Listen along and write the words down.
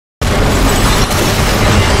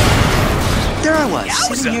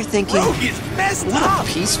was, sitting here thinking, what a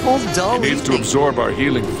peaceful, dull He needs to evening. absorb our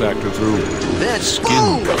healing factor through Then, skin.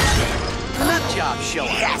 boom! Nut job show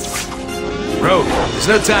up. Yes! Bro, there's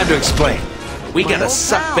no time to explain. We My gotta old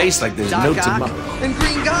suck pal, face like there's Doc no Ock tomorrow. and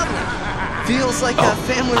Green Goblin. Feels like a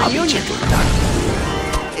family I'll be reunion. gentle.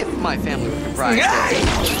 If my family were comprised of...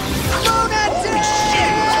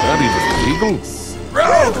 Not even legal?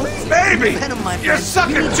 Bro, baby! Venom, my You're friend,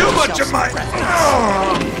 sucking you need too to much of my...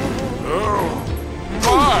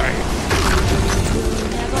 Why?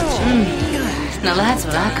 Now that's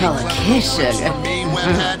what I call a kiss, sugar.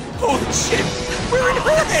 Holy shit! We're in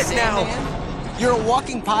her head now! You're a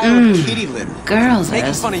walking pile of kitty litter. Girls are Making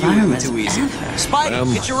as fun of you would be farmers too easy. ever.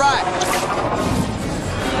 Spidey, get your ride.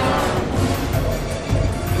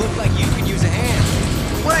 Look like you could use a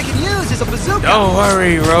hand. What I can use is a bazooka. Don't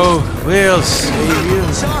worry, Ro. We'll save you.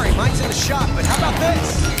 Sorry, mine's in the shop, but how about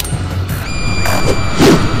this?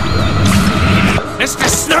 Mr.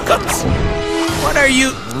 Snookums! What are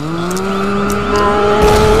you...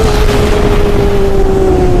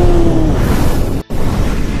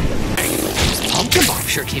 Pumpkin bomb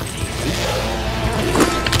sure came in handy.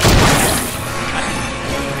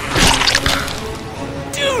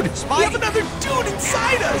 Dude! We have another dude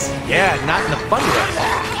inside us! Yeah, not in the fun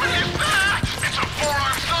way.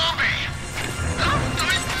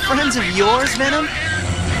 Friends of yours, Venom?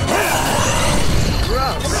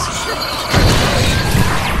 Gross.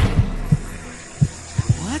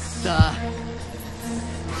 What the?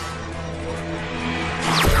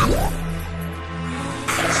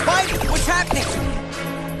 Spidey, what's happening?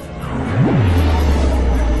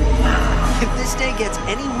 If this day gets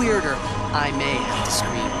any weirder, I may have to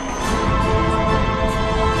scream.